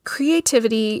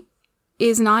Creativity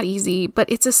is not easy, but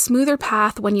it's a smoother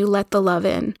path when you let the love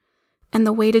in. And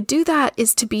the way to do that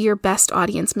is to be your best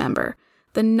audience member,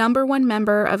 the number one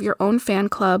member of your own fan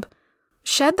club.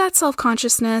 Shed that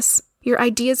self-consciousness, your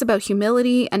ideas about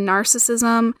humility and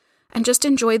narcissism, and just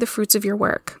enjoy the fruits of your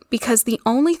work. Because the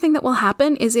only thing that will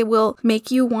happen is it will make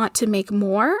you want to make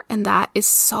more, and that is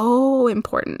so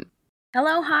important.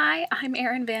 Hello, hi, I'm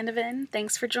Erin Vandeven.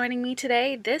 Thanks for joining me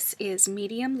today. This is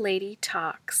Medium Lady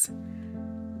Talks.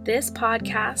 This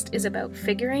podcast is about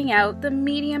figuring out the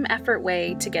medium effort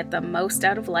way to get the most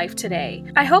out of life today.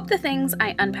 I hope the things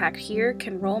I unpack here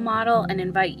can role model and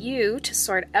invite you to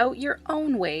sort out your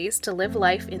own ways to live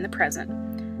life in the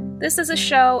present. This is a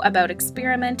show about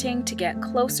experimenting to get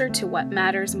closer to what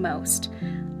matters most.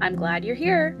 I'm glad you're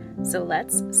here, so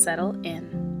let's settle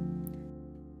in.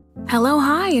 Hello,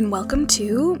 hi, and welcome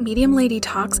to Medium Lady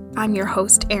Talks. I'm your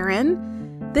host,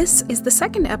 Erin. This is the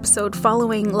second episode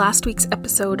following last week's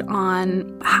episode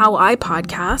on how I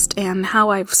podcast and how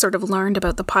I've sort of learned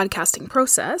about the podcasting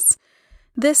process.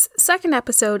 This second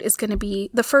episode is going to be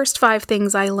the first 5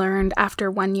 things I learned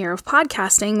after 1 year of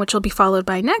podcasting, which will be followed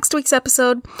by next week's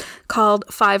episode called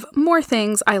 5 More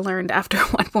Things I Learned After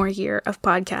 1 More Year of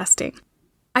Podcasting.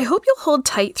 I hope you'll hold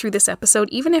tight through this episode,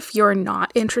 even if you're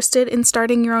not interested in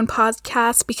starting your own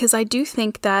podcast, because I do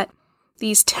think that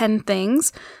these 10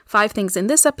 things, 5 things in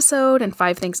this episode and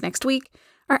 5 things next week,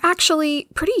 are actually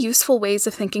pretty useful ways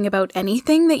of thinking about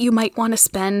anything that you might want to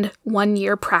spend 1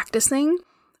 year practicing,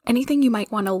 anything you might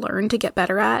want to learn to get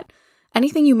better at,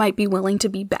 anything you might be willing to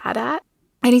be bad at,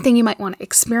 anything you might want to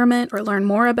experiment or learn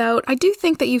more about. I do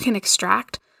think that you can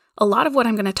extract a lot of what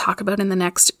I'm going to talk about in the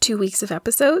next 2 weeks of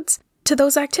episodes to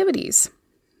those activities.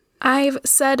 I've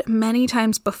said many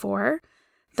times before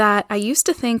that I used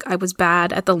to think I was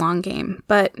bad at the long game,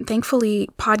 but thankfully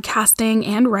podcasting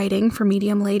and writing for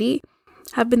Medium Lady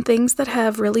have been things that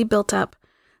have really built up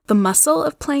the muscle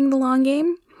of playing the long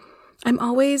game. I'm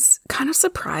always kind of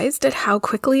surprised at how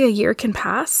quickly a year can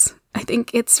pass. I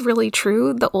think it's really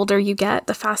true. The older you get,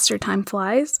 the faster time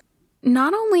flies.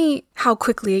 Not only how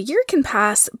quickly a year can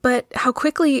pass, but how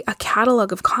quickly a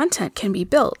catalog of content can be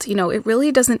built. It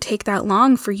really doesn't take that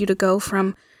long for you to go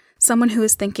from someone who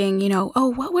is thinking,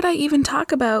 oh, what would I even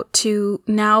talk about, to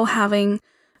now having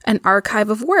an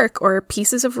archive of work or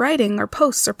pieces of writing or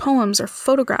posts or poems or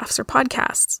photographs or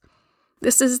podcasts.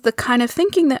 This is the kind of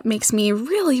thinking that makes me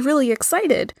really, really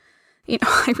excited.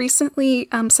 I recently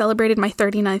celebrated my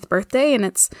 39th birthday, and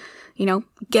it's,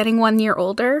 getting 1 year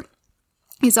older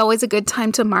is always a good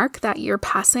time to mark that year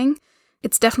passing.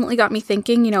 It's definitely got me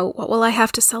thinking, what will I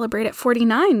have to celebrate at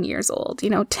 49 years old?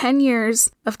 10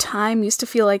 years of time used to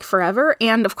feel like forever.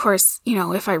 And of course,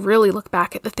 if I really look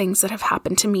back at the things that have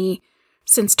happened to me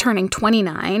since turning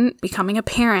 29, becoming a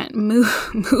parent,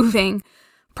 moving,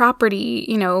 property,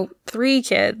 3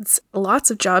 kids, lots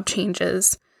of job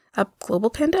changes, a global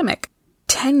pandemic.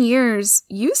 10 years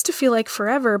used to feel like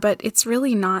forever, but it's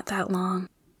really not that long.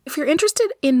 If you're interested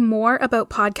in more about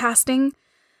podcasting,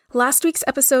 last week's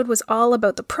episode was all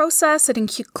about the process. It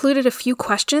included a few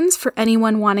questions for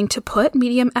anyone wanting to put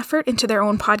medium effort into their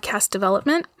own podcast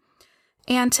development.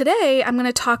 And today I'm going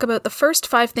to talk about the first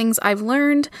 5 things I've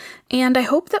learned, and I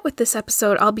hope that with this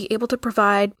episode I'll be able to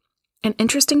provide an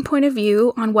interesting point of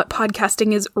view on what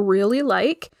podcasting is really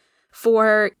like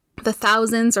for the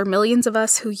thousands or millions of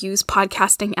us who use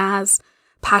podcasting as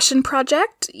passion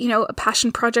project, a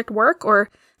passion project work or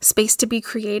space to be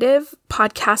creative.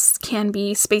 Podcasts can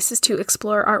be spaces to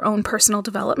explore our own personal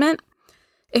development.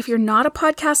 If you're not a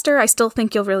podcaster, I still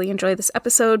think you'll really enjoy this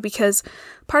episode, because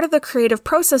part of the creative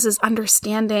process is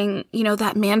understanding,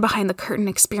 that man behind the curtain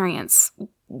experience.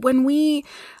 When we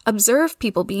observe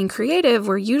people being creative,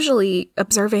 we're usually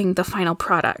observing the final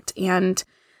product. And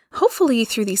hopefully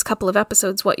through these couple of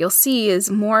episodes, what you'll see is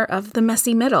more of the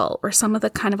messy middle, or some of the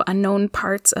kind of unknown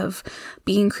parts of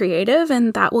being creative,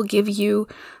 and that will give you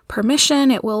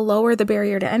permission. It will lower the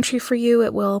barrier to entry for you.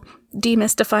 It will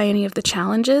demystify any of the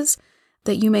challenges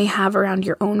that you may have around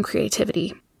your own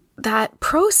creativity. That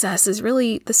process is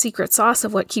really the secret sauce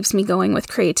of what keeps me going with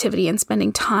creativity and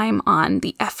spending time on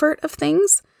the effort of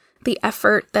things, the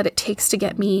effort that it takes to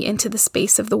get me into the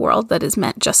space of the world that is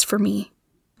meant just for me.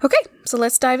 Okay, so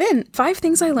let's dive in. 5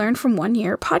 things I learned from 1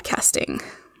 year podcasting.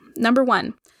 Number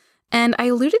 1, and I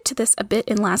alluded to this a bit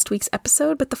in last week's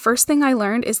episode, but the first thing I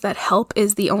learned is that help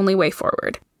is the only way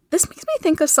forward. This makes me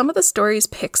think of some of the stories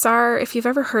Pixar. If you've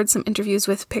ever heard some interviews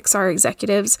with Pixar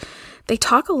executives, they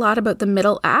talk a lot about the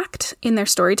middle act in their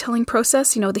storytelling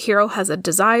process. The hero has a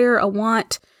desire, a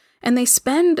want, and they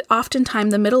spend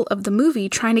oftentimes the middle of the movie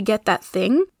trying to get that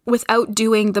thing without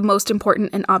doing the most important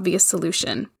and obvious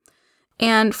solution.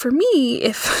 And for me,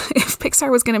 if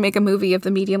Pixar was going to make a movie of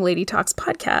the Medium Lady Talks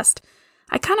podcast,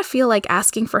 I kind of feel like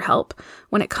asking for help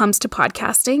when it comes to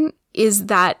podcasting is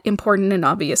that important and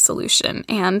obvious solution.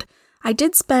 And I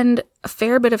did spend a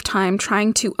fair bit of time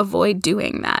trying to avoid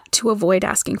doing that, to avoid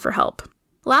asking for help.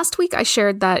 Last week, I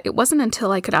shared that it wasn't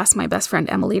until I could ask my best friend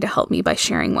Emily to help me by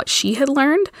sharing what she had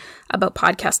learned about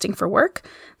podcasting for work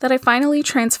that I finally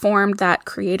transformed that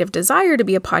creative desire to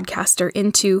be a podcaster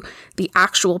into the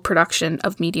actual production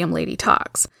of Medium Lady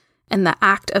Talks. And the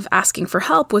act of asking for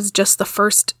help was just the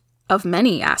first of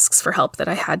many asks for help that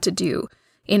I had to do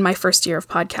in my first year of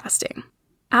podcasting.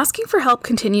 Asking for help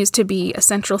continues to be a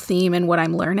central theme in what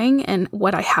I'm learning and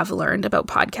what I have learned about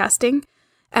podcasting.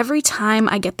 Every time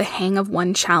I get the hang of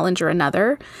one challenge or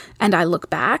another, and I look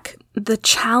back, the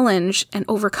challenge and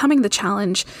overcoming the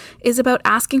challenge is about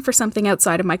asking for something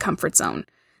outside of my comfort zone.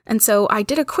 And so I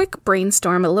did a quick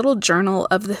brainstorm, a little journal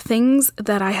of the things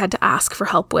that I had to ask for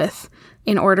help with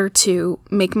in order to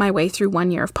make my way through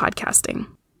 1 year of podcasting.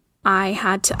 I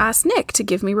had to ask Nick to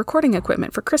give me recording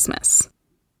equipment for Christmas.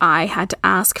 I had to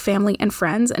ask family and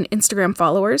friends and Instagram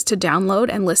followers to download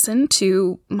and listen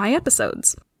to my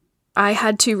episodes. I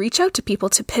had to reach out to people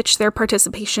to pitch their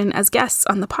participation as guests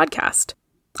on the podcast.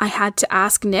 I had to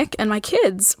ask Nick and my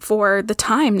kids for the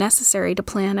time necessary to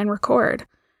plan and record.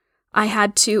 I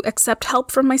had to accept help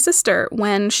from my sister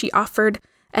when she offered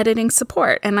editing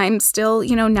support, and I'm still,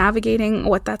 navigating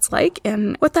what that's like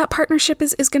and what that partnership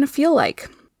is going to feel like.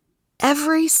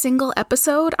 Every single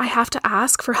episode, I have to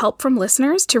ask for help from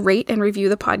listeners to rate and review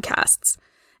the podcasts.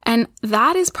 And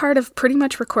that is part of pretty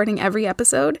much recording every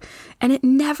episode, and it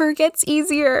never gets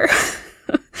easier.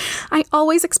 I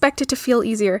always expect it to feel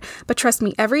easier, but trust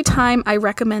me, every time I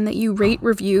recommend that you rate,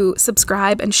 review,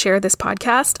 subscribe, and share this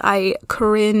podcast, I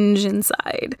cringe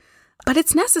inside. But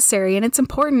it's necessary and it's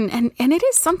important, and it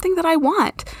is something that I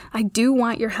want. I do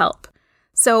want your help.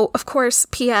 So, of course,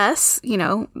 P.S.,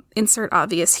 insert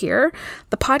obvious here,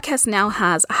 the podcast now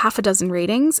has a half a dozen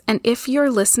ratings, and if you're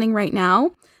listening right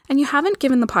now, and you haven't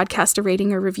given the podcast a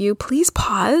rating or review, please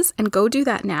pause and go do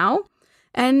that now.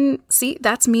 And see,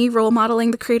 that's me role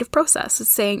modeling the creative process. It's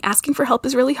saying asking for help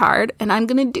is really hard, and I'm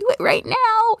going to do it right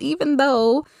now, even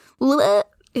though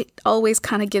it always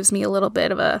kind of gives me a little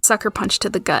bit of a sucker punch to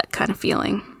the gut kind of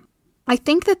feeling. I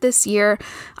think that this year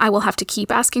I will have to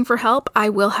keep asking for help. I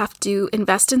will have to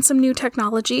invest in some new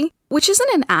technology, which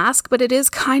isn't an ask, but it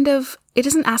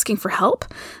isn't asking for help,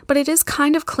 but it is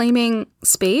kind of claiming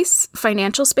space,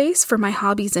 financial space for my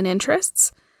hobbies and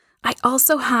interests. I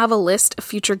also have a list of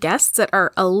future guests that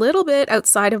are a little bit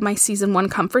outside of my season 1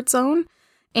 comfort zone,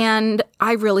 and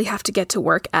I really have to get to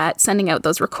work at sending out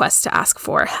those requests to ask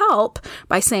for help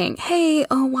by saying, hey,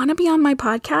 want to be on my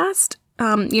podcast?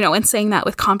 And saying that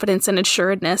with confidence and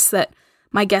assuredness that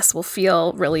my guests will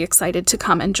feel really excited to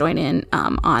come and join in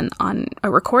on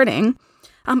a recording.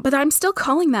 But I'm still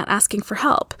calling that asking for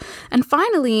help. And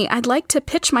finally, I'd like to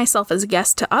pitch myself as a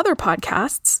guest to other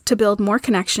podcasts to build more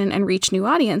connection and reach new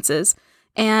audiences.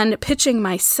 And pitching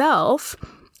myself,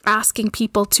 asking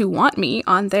people to want me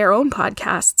on their own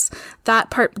podcasts,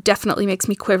 that part definitely makes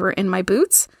me quiver in my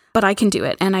boots, but I can do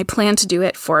it. And I plan to do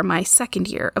it for my second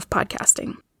year of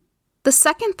podcasting. The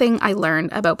second thing I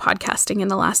learned about podcasting in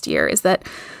the last year is that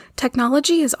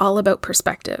technology is all about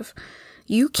perspective.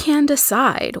 You can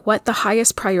decide what the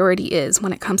highest priority is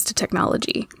when it comes to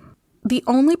technology. The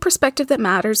only perspective that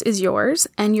matters is yours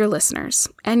and your listeners.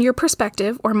 And your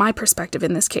perspective, or my perspective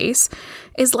in this case,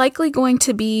 is likely going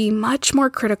to be much more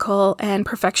critical and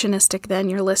perfectionistic than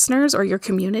your listeners or your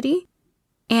community.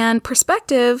 And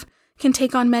perspective can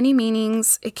take on many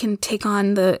meanings. It can take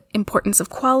on the importance of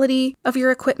quality of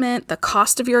your equipment, the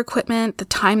cost of your equipment, the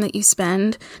time that you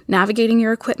spend navigating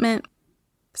your equipment.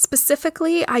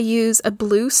 Specifically, I use a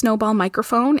Blue Snowball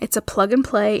microphone. It's a plug and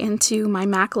play into my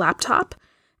Mac laptop,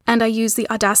 and I use the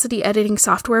Audacity editing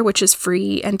software, which is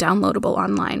free and downloadable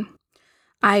online.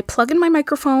 I plug in my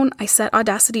microphone, I set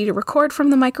Audacity to record from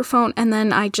the microphone, and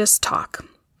then I just talk.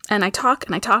 And I talk,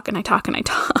 and I talk, and I talk, and I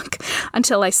talk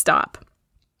until I stop.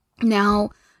 Now,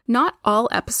 not all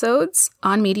episodes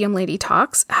on Medium Lady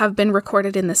Talks have been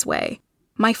recorded in this way.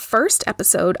 My first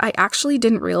episode, I actually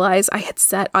didn't realize I had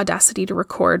set Audacity to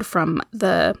record from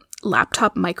the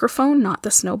laptop microphone, not the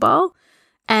Snowball,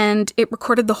 and it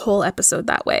recorded the whole episode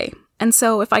that way. And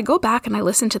so if I go back and I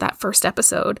listen to that first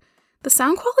episode, the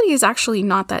sound quality is actually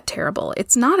not that terrible.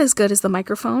 It's not as good as the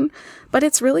microphone, but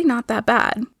it's really not that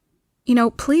bad.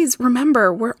 Please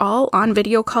remember, we're all on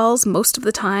video calls most of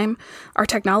the time. Our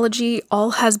technology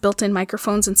all has built-in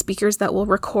microphones and speakers that will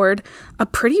record a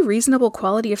pretty reasonable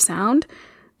quality of sound.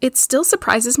 It still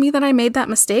surprises me that I made that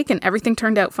mistake and everything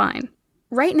turned out fine.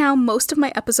 Right now, most of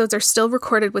my episodes are still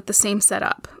recorded with the same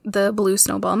setup, the Blue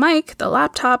Snowball mic, the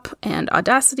laptop, and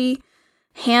Audacity.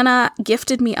 Hannah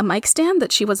gifted me a mic stand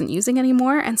that she wasn't using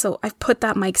anymore, and so I've put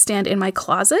that mic stand in my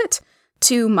closet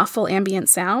to muffle ambient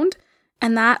sound,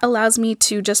 and that allows me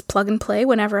to just plug and play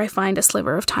whenever I find a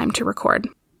sliver of time to record.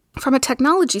 From a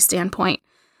technology standpoint,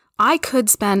 I could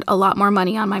spend a lot more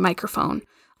money on my microphone.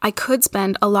 I could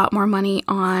spend a lot more money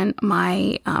on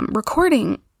my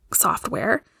recording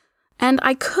software, and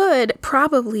I could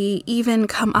probably even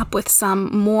come up with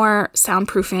some more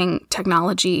soundproofing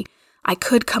technology. I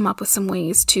could come up with some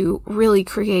ways to really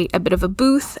create a bit of a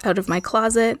booth out of my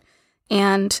closet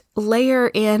and layer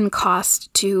in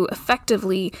cost to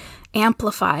effectively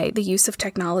amplify the use of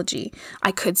technology.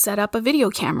 I could set up a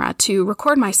video camera to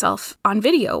record myself on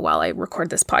video while I record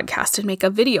this podcast and make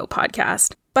a video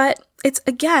podcast. But it's,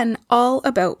 again, all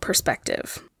about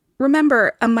perspective.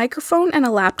 Remember, a microphone and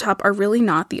a laptop are really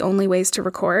not the only ways to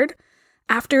record.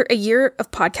 After a year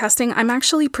of podcasting, I'm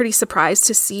actually pretty surprised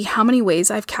to see how many ways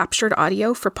I've captured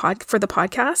audio for the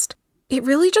podcast. It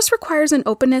really just requires an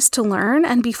openness to learn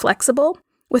and be flexible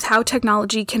with how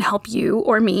technology can help you,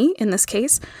 or me in this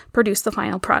case, produce the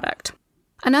final product.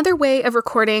 Another way of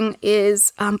recording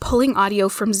is pulling audio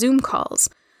from Zoom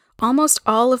calls. Almost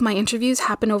all of my interviews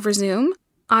happen over Zoom.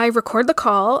 I record the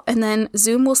call, and then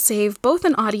Zoom will save both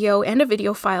an audio and a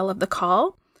video file of the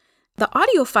call. The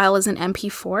audio file is an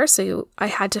MP4, so I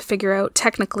had to figure out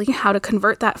technically how to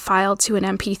convert that file to an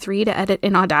MP3 to edit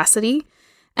in Audacity,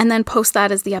 and then post that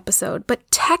as the episode. But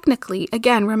technically,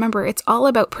 again, remember, it's all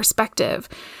about perspective,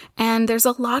 and there's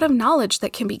a lot of knowledge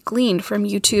that can be gleaned from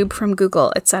YouTube, from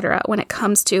Google, etc. when it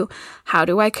comes to how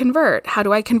do I convert? How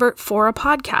do I convert for a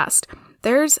podcast?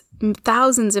 There's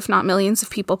thousands, if not millions, of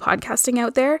people podcasting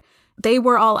out there. They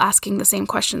were all asking the same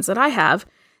questions that I have,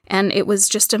 and it was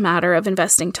just a matter of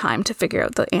investing time to figure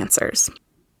out the answers.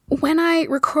 When I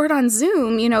record on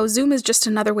Zoom, Zoom is just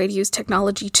another way to use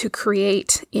technology to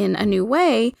create in a new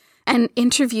way. And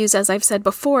interviews, as I've said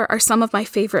before, are some of my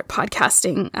favorite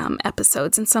podcasting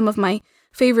episodes and some of my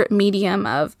favorite medium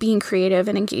of being creative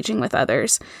and engaging with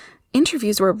others.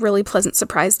 Interviews were a really pleasant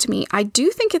surprise to me. I do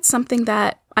think it's something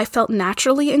that I felt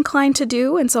naturally inclined to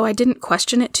do, and so I didn't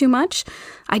question it too much.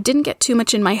 I didn't get too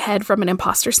much in my head from an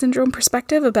imposter syndrome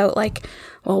perspective about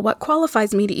what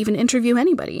qualifies me to even interview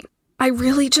anybody? I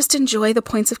really just enjoy the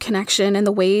points of connection and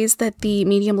the ways that the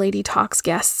Medium Lady Talks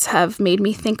guests have made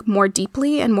me think more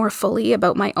deeply and more fully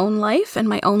about my own life and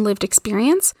my own lived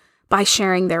experience by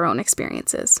sharing their own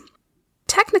experiences.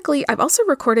 Technically, I've also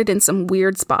recorded in some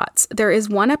weird spots. There is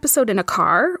one episode in a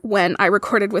car when I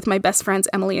recorded with my best friends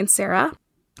Emily and Sarah,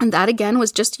 and that again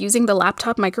was just using the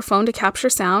laptop microphone to capture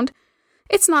sound.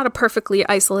 It's not a perfectly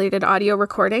isolated audio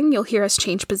recording. You'll hear us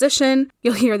change position,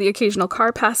 you'll hear the occasional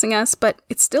car passing us, but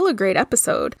it's still a great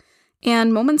episode.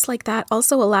 And moments like that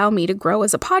also allow me to grow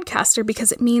as a podcaster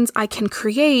because it means I can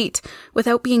create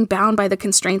without being bound by the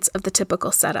constraints of the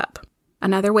typical setup.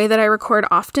 Another way that I record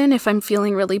often if I'm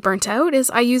feeling really burnt out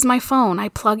is I use my phone. I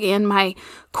plug in my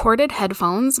corded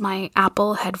headphones, my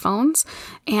Apple headphones,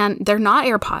 and they're not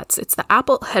AirPods. It's the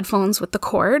Apple headphones with the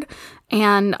cord,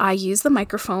 and I use the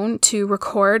microphone to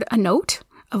record a note,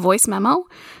 a voice memo,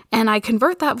 and I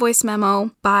convert that voice memo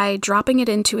by dropping it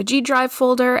into a G Drive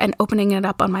folder and opening it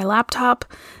up on my laptop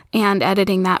and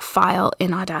editing that file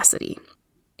in Audacity.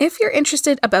 If you're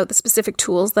interested about the specific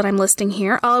tools that I'm listing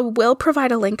here, I will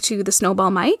provide a link to the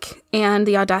Snowball mic and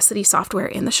the Audacity software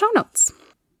in the show notes.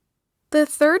 The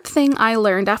third thing I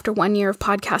learned after 1 year of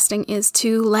podcasting is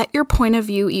to let your point of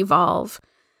view evolve,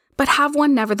 but have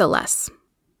one nevertheless.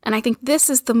 And I think this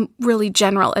is the really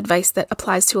general advice that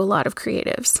applies to a lot of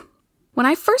creatives. When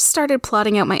I first started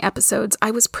plotting out my episodes,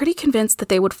 I was pretty convinced that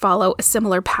they would follow a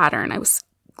similar pattern. I was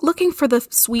looking for the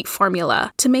sweet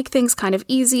formula to make things kind of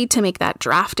easy, to make that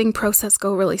drafting process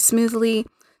go really smoothly,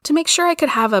 to make sure I could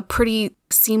have a pretty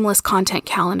seamless content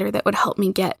calendar that would help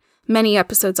me get many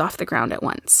episodes off the ground at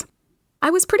once.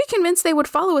 I was pretty convinced they would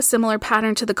follow a similar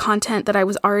pattern to the content that I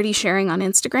was already sharing on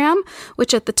Instagram,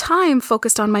 which at the time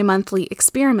focused on my monthly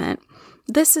experiment.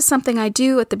 This is something I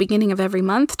do at the beginning of every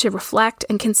month to reflect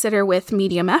and consider with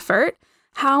medium effort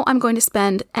how I'm going to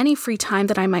spend any free time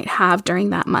that I might have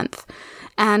during that month.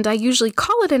 And I usually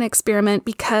call it an experiment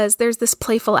because there's this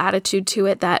playful attitude to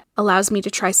it that allows me to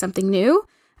try something new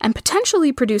and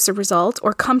potentially produce a result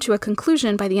or come to a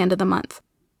conclusion by the end of the month.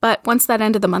 But once that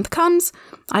end of the month comes,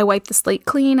 I wipe the slate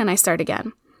clean and I start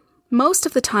again. Most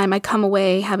of the time, I come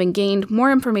away having gained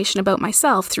more information about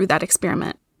myself through that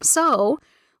experiment. So,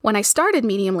 when I started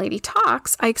Medium Lady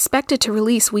Talks, I expected to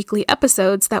release weekly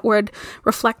episodes that would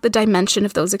reflect the dimension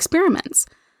of those experiments.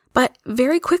 But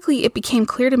very quickly, it became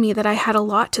clear to me that I had a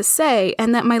lot to say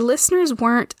and that my listeners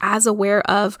weren't as aware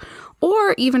of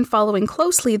or even following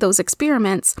closely those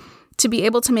experiments to be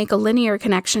able to make a linear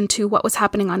connection to what was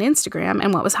happening on Instagram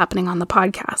and what was happening on the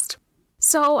podcast.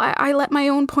 So I let my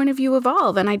own point of view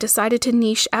evolve, and I decided to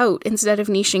niche out instead of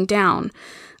niching down.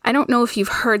 I don't know if you've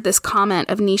heard this comment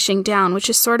of niching down, which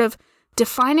is sort of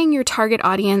defining your target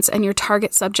audience and your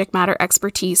target subject matter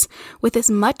expertise with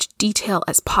as much detail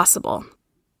as possible.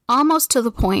 Almost to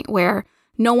the point where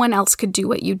no one else could do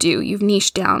what you do. You've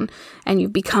niched down and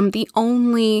you've become the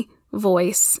only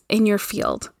voice in your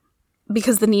field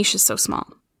because the niche is so small.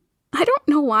 I don't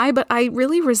know why, but I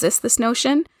really resist this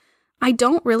notion. I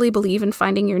don't really believe in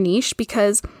finding your niche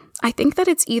because I think that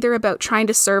it's either about trying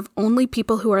to serve only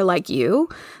people who are like you,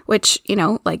 which,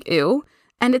 like ew,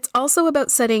 and it's also about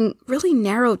setting really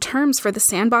narrow terms for the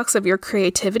sandbox of your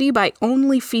creativity by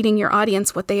only feeding your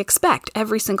audience what they expect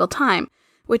every single time,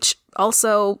 which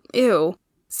also, ew.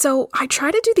 So I try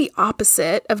to do the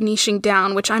opposite of niching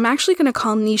down, which I'm actually going to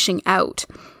call niching out.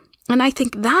 And I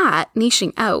think that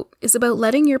niching out is about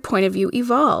letting your point of view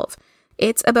evolve.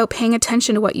 It's about paying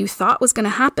attention to what you thought was going to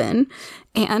happen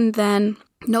and then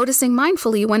noticing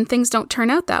mindfully when things don't turn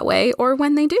out that way or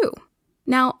when they do.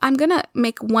 Now, I'm going to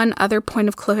make one other point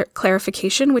of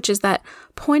clarification, which is that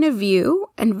point of view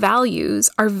and values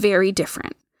are very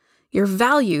different. Your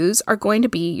values are going to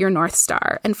be your North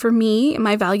Star. And for me,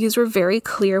 my values were very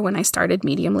clear when I started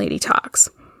Medium Lady Talks.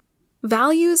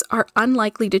 Values are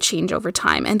unlikely to change over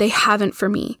time, and they haven't for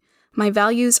me. My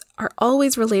values are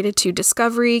always related to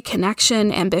discovery,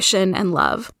 connection, ambition, and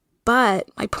love. But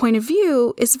my point of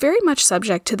view is very much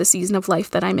subject to the season of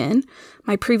life that I'm in,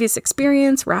 my previous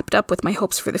experience wrapped up with my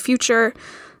hopes for the future.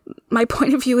 My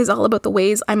point of view is all about the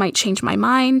ways I might change my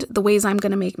mind, the ways I'm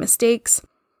going to make mistakes.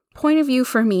 Point of view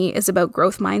for me is about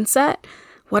growth mindset.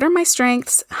 What are my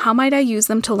strengths? How might I use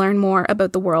them to learn more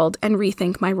about the world and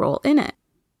rethink my role in it?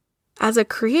 As a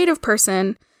creative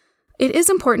person, it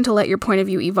is important to let your point of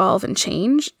view evolve and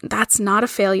change. That's not a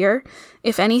failure.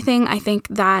 If anything, I think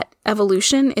that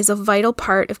evolution is a vital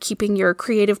part of keeping your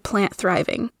creative plant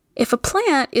thriving. If a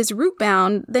plant is root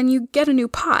bound, then you get a new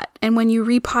pot. And when you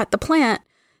repot the plant,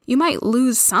 you might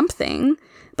lose something,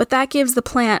 but that gives the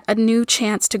plant a new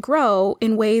chance to grow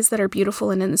in ways that are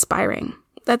beautiful and inspiring.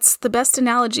 That's the best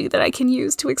analogy that I can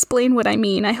use to explain what I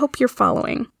mean. I hope you're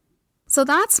following. So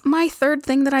that's my third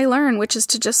thing that I learned, which is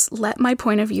to just let my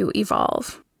point of view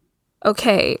evolve.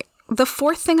 Okay, the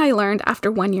fourth thing I learned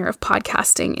after 1 year of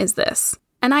podcasting is this.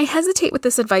 And I hesitate with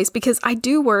this advice because I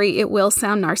do worry it will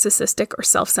sound narcissistic or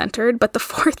self-centered, but the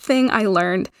fourth thing I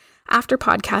learned after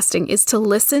podcasting is to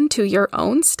listen to your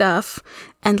own stuff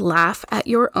and laugh at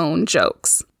your own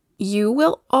jokes. You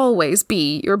will always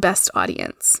be your best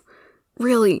audience.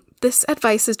 Really, this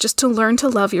advice is just to learn to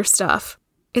love your stuff.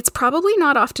 It's probably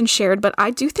not often shared, but I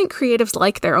do think creatives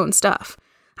like their own stuff.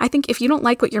 I think if you don't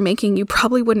like what you're making, you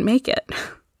probably wouldn't make it.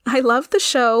 I love the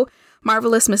show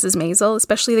Marvelous Mrs. Maisel,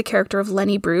 especially the character of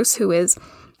Lenny Bruce, who is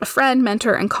a friend,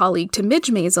 mentor, and colleague to Midge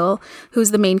Maisel,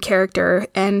 who's the main character,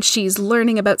 and she's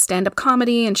learning about stand-up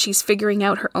comedy, and she's figuring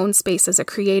out her own space as a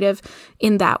creative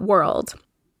in that world.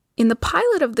 In the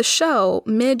pilot of the show,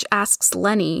 Midge asks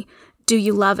Lenny, "Do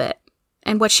you love it?"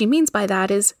 And what she means by that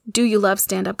is, do you love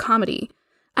stand-up comedy?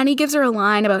 And he gives her a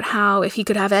line about how if he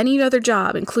could have any other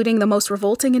job, including the most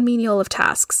revolting and menial of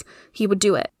tasks, he would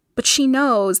do it. But she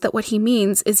knows that what he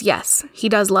means is yes, he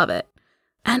does love it.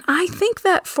 And I think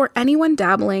that for anyone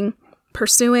dabbling,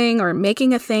 pursuing, or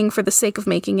making a thing for the sake of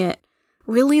making it,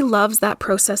 really loves that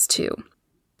process too.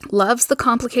 Loves the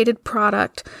complicated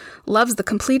product, loves the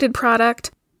completed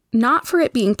product, not for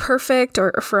it being perfect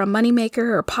or for a moneymaker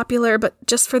or popular, but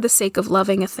just for the sake of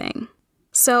loving a thing.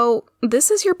 So this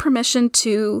is your permission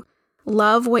to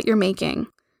love what you're making.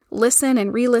 Listen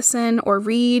and re-listen or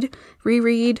read,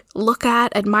 reread, look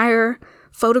at, admire,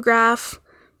 photograph.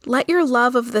 Let your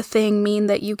love of the thing mean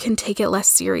that you can take it less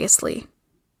seriously.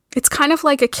 It's kind of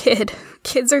like a kid.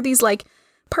 Kids are these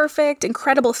perfect,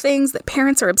 incredible things that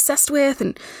parents are obsessed with,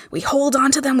 and we hold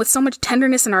on to them with so much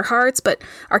tenderness in our hearts, but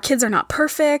our kids are not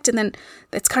perfect, and then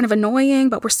it's kind of annoying,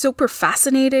 but we're super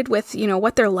fascinated with,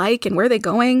 what they're like and where they're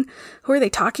going, who are they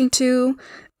talking to.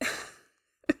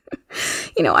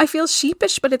 I feel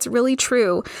sheepish, but it's really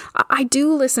true. I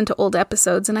do listen to old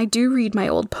episodes, and I do read my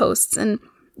old posts, and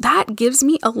that gives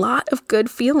me a lot of good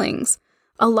feelings,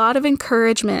 a lot of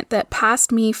encouragement that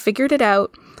past me figured it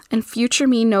out, and future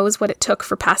me knows what it took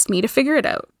for past me to figure it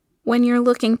out. When you're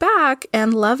looking back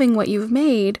and loving what you've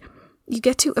made, you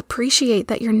get to appreciate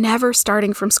that you're never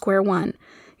starting from square one.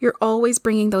 You're always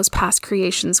bringing those past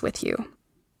creations with you.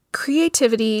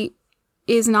 Creativity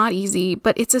is not easy,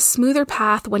 but it's a smoother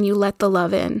path when you let the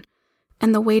love in.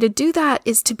 And the way to do that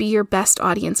is to be your best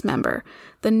audience member,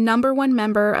 the number one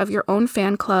member of your own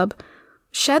fan club.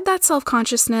 Shed that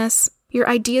self-consciousness, your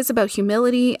ideas about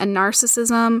humility and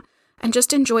narcissism, and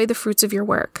just enjoy the fruits of your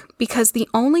work. Because the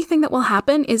only thing that will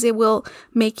happen is it will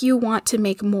make you want to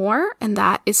make more, and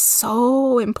that is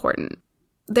so important.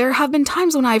 There have been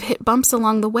times when I've hit bumps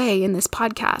along the way in this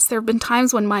podcast. There have been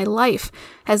times when my life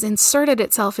has inserted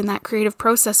itself in that creative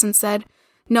process and said,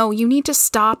 no, you need to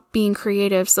stop being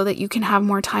creative so that you can have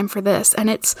more time for this. And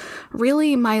it's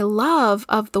really my love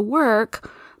of the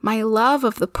work, my love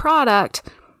of the product,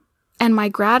 and my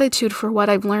gratitude for what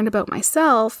I've learned about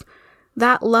myself.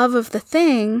 That love of the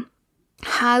thing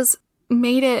has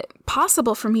made it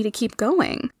possible for me to keep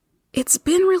going. It's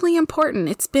been really important.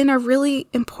 It's been a really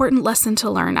important lesson to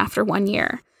learn after 1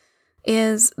 year,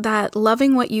 is that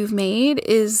loving what you've made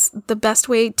is the best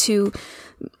way to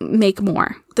make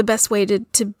more, the best way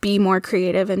to be more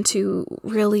creative and to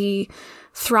really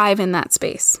thrive in that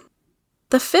space.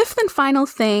 The fifth and final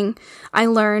thing I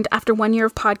learned after 1 year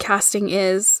of podcasting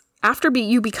is, after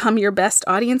you become your best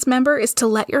audience member, is to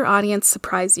let your audience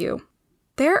surprise you.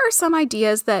 There are some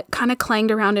ideas that kind of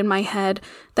clanged around in my head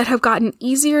that have gotten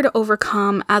easier to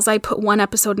overcome as I put one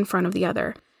episode in front of the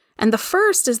other. And the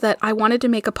first is that I wanted to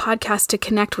make a podcast to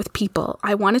connect with people.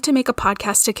 I wanted to make a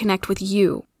podcast to connect with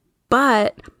you.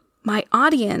 But my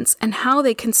audience and how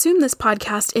they consume this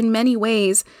podcast, in many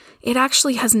ways, it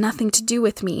actually has nothing to do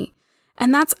with me.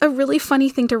 And that's a really funny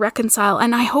thing to reconcile.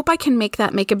 And I hope I can make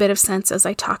a bit of sense as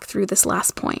I talk through this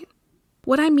last point.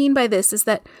 What I mean by this is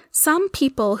that some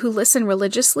people who listen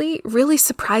religiously really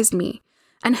surprised me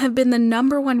and have been the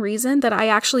number one reason that I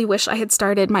actually wish I had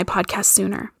started my podcast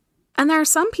sooner. And there are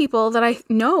some people that I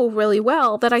know really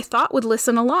well that I thought would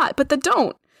listen a lot, but that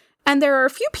don't. And there are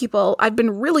a few people I've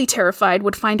been really terrified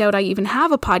would find out I even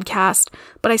have a podcast,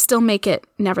 but I still make it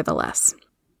nevertheless.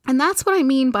 And that's what I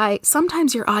mean by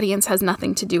sometimes your audience has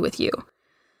nothing to do with you.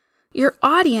 Your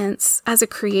audience, as a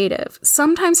creative,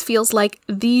 sometimes feels like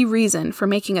the reason for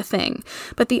making a thing,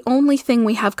 but the only thing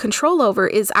we have control over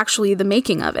is actually the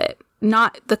making of it,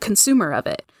 not the consumer of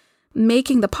it.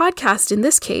 Making the podcast, in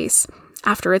this case,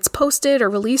 after it's posted or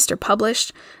released or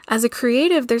published, as a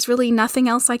creative, there's really nothing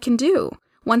else I can do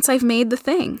once I've made the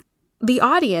thing. The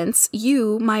audience,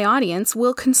 you, my audience,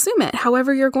 will consume it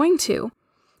however you're going to.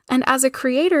 And as a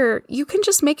creator, you can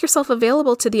just make yourself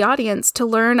available to the audience to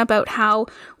learn about how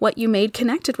what you made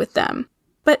connected with them.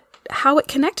 But how it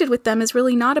connected with them is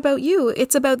really not about you.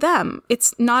 It's about them.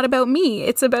 It's not about me.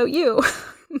 It's about you.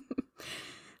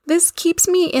 This keeps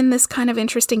me in this kind of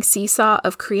interesting seesaw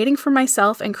of creating for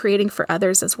myself and creating for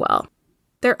others as well.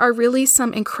 There are really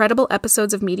some incredible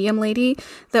episodes of Medium Lady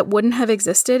that wouldn't have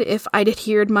existed if I'd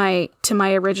adhered to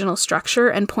my original structure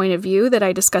and point of view that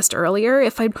I discussed earlier.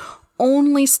 If I'd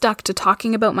only stuck to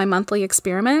talking about my monthly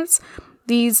experiments,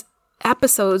 these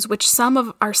episodes, which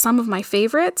are some of my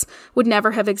favorites, would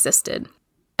never have existed.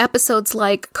 Episodes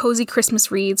like Cozy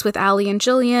Christmas Reads with Allie and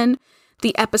Jillian,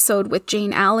 the episode with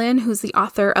Jane Allen, who's the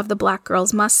author of the Black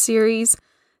Girls Must series.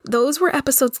 Those were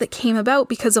episodes that came about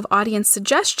because of audience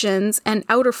suggestions and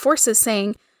outer forces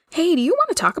saying, hey, do you want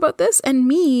to talk about this? And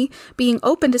me being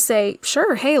open to say,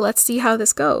 sure, hey, let's see how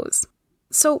this goes.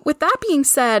 So with that being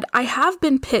said, I have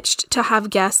been pitched to have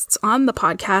guests on the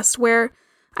podcast where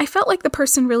I felt like the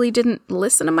person really didn't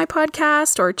listen to my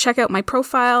podcast or check out my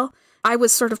profile. I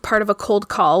was sort of part of a cold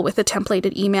call with a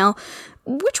templated email,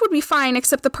 which would be fine,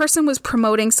 except the person was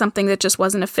promoting something that just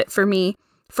wasn't a fit for me,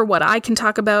 for what I can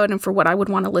talk about and for what I would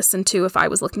want to listen to if I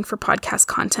was looking for podcast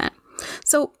content.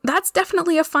 So that's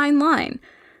definitely a fine line.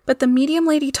 But the Medium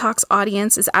Lady Talks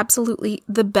audience is absolutely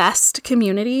the best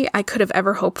community I could have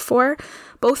ever hoped for,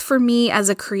 both for me as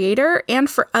a creator and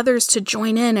for others to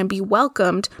join in and be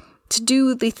welcomed to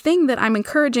do the thing that I'm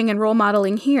encouraging and role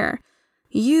modeling here.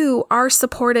 You are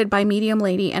supported by Medium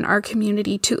Lady and our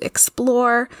community to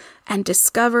explore and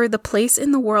discover the place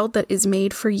in the world that is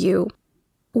made for you.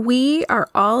 We are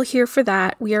all here for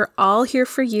that. We are all here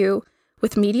for you,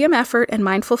 with medium effort and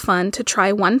mindful fun to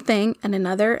try one thing and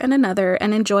another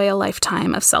and enjoy a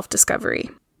lifetime of self-discovery.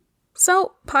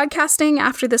 So, podcasting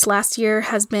after this last year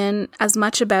has been as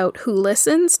much about who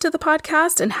listens to the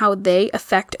podcast and how they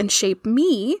affect and shape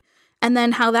me, and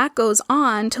then how that goes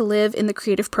on to live in the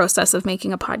creative process of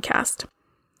making a podcast.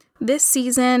 This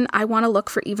season, I want to look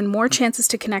for even more chances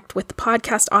to connect with the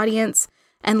podcast audience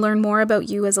and learn more about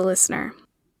you as a listener.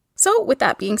 So with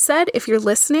that being said, if you're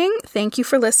listening, thank you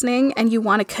for listening, and you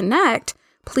want to connect,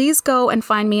 please go and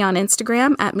find me on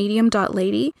Instagram at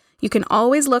medium.lady. You can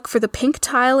always look for the pink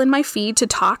tile in my feed to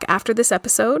talk after this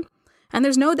episode. And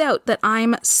there's no doubt that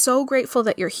I'm so grateful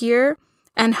that you're here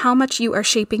and how much you are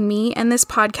shaping me and this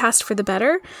podcast for the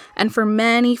better and for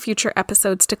many future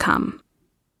episodes to come.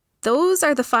 Those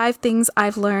are the 5 things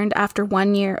I've learned after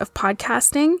 1 year of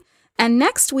podcasting. And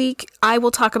next week, I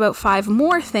will talk about 5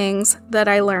 more things that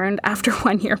I learned after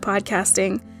 1 year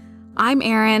podcasting. I'm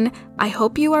Erin. I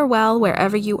hope you are well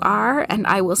wherever you are, and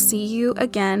I will see you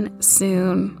again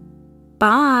soon.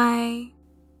 Bye.